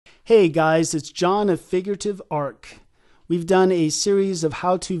Hey guys, it's John of Figurative Arc. We've done a series of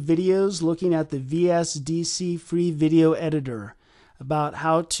how-to videos looking at the VSDC free video editor about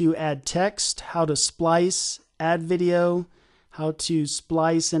how to add text, how to splice, add video, how to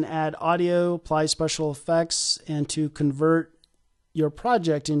splice and add audio, apply special effects, and to convert your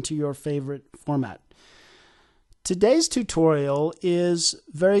project into your favorite format. Today's tutorial is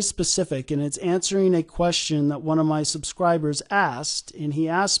very specific, and it's answering a question that one of my subscribers asked, and he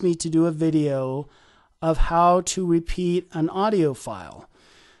asked me to do a video of how to repeat an audio file.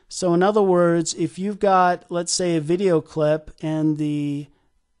 So in other words, if you've got, let's say, a video clip and the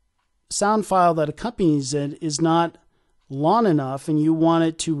sound file that accompanies it is not long enough and you want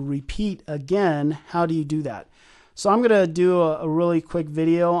it to repeat again, how do you do that? So I'm going to do a really quick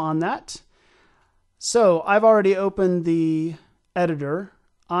video on that. So I've already opened the editor.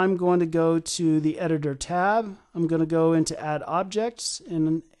 I'm going to go to the editor tab. I'm going to go into add objects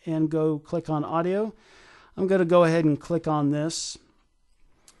and go click on audio. I'm going to go ahead and click on this.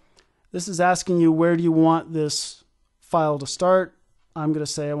 This is asking you where do you want this file to start. I'm going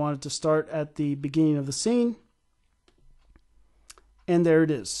to say I want it to start at the beginning of the scene. And there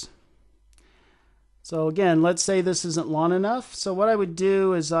it is. So again, let's say this isn't long enough. So what I would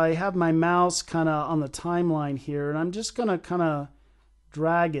do is I have my mouse kind of on the timeline here, and I'm just going to kind of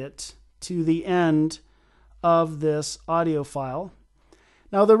drag it to the end of this audio file.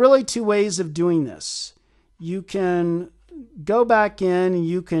 Now there are really two ways of doing this. You can go back in and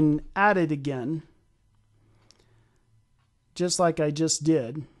you can add it again, just like I just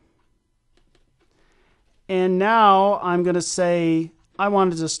did. And now I'm going to say I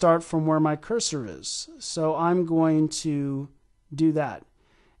wanted to start from where my cursor is. So I'm going to do that.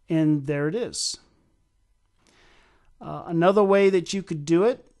 And there it is. Another way that you could do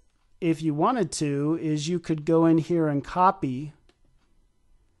it, if you wanted to, is you could go in here and copy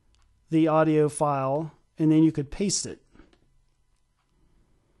the audio file, and then you could paste it.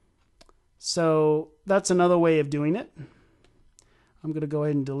 So that's another way of doing it. I'm going to go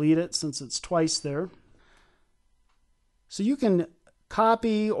ahead and delete it since it's twice there. So you can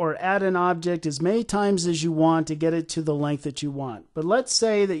copy or add an object as many times as you want to get it to the length that you want. But let's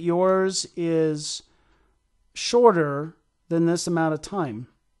say that yours is shorter than this amount of time.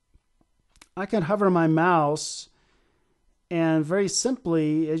 I can hover my mouse and very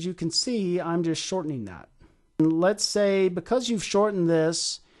simply, as you can see, I'm just shortening that. And let's say because you've shortened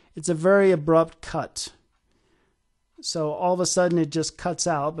this, it's a very abrupt cut. So all of a sudden it just cuts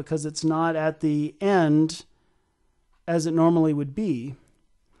out because it's not at the end as it normally would be.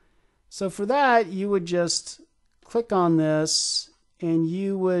 So for that, you would just click on this and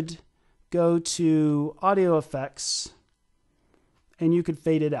you would go to audio effects and you could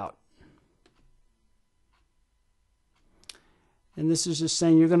fade it out. And this is just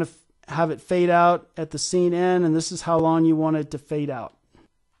saying you're going to have it fade out at the scene end, and this is how long you want it to fade out.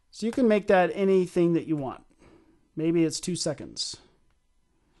 So you can make that anything that you want. Maybe it's 2 seconds.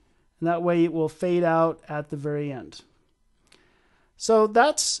 And that way it will fade out at the very end. So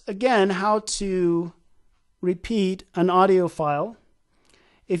that's, again, how to repeat an audio file.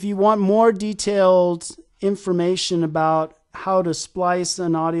 If you want more detailed information about how to splice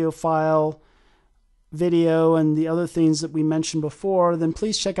an audio file, video, and the other things that we mentioned before, then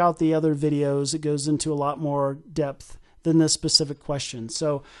please check out the other videos. It goes into a lot more depth than this specific question.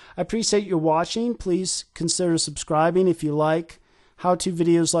 So I appreciate your watching. Please consider subscribing if you like how-to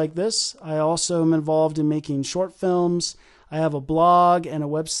videos like this. I also am involved in making short films. I have a blog and a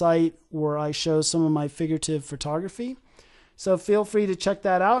website where I show some of my figurative photography. So feel free to check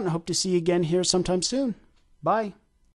that out, and hope to see you again here sometime soon. Bye.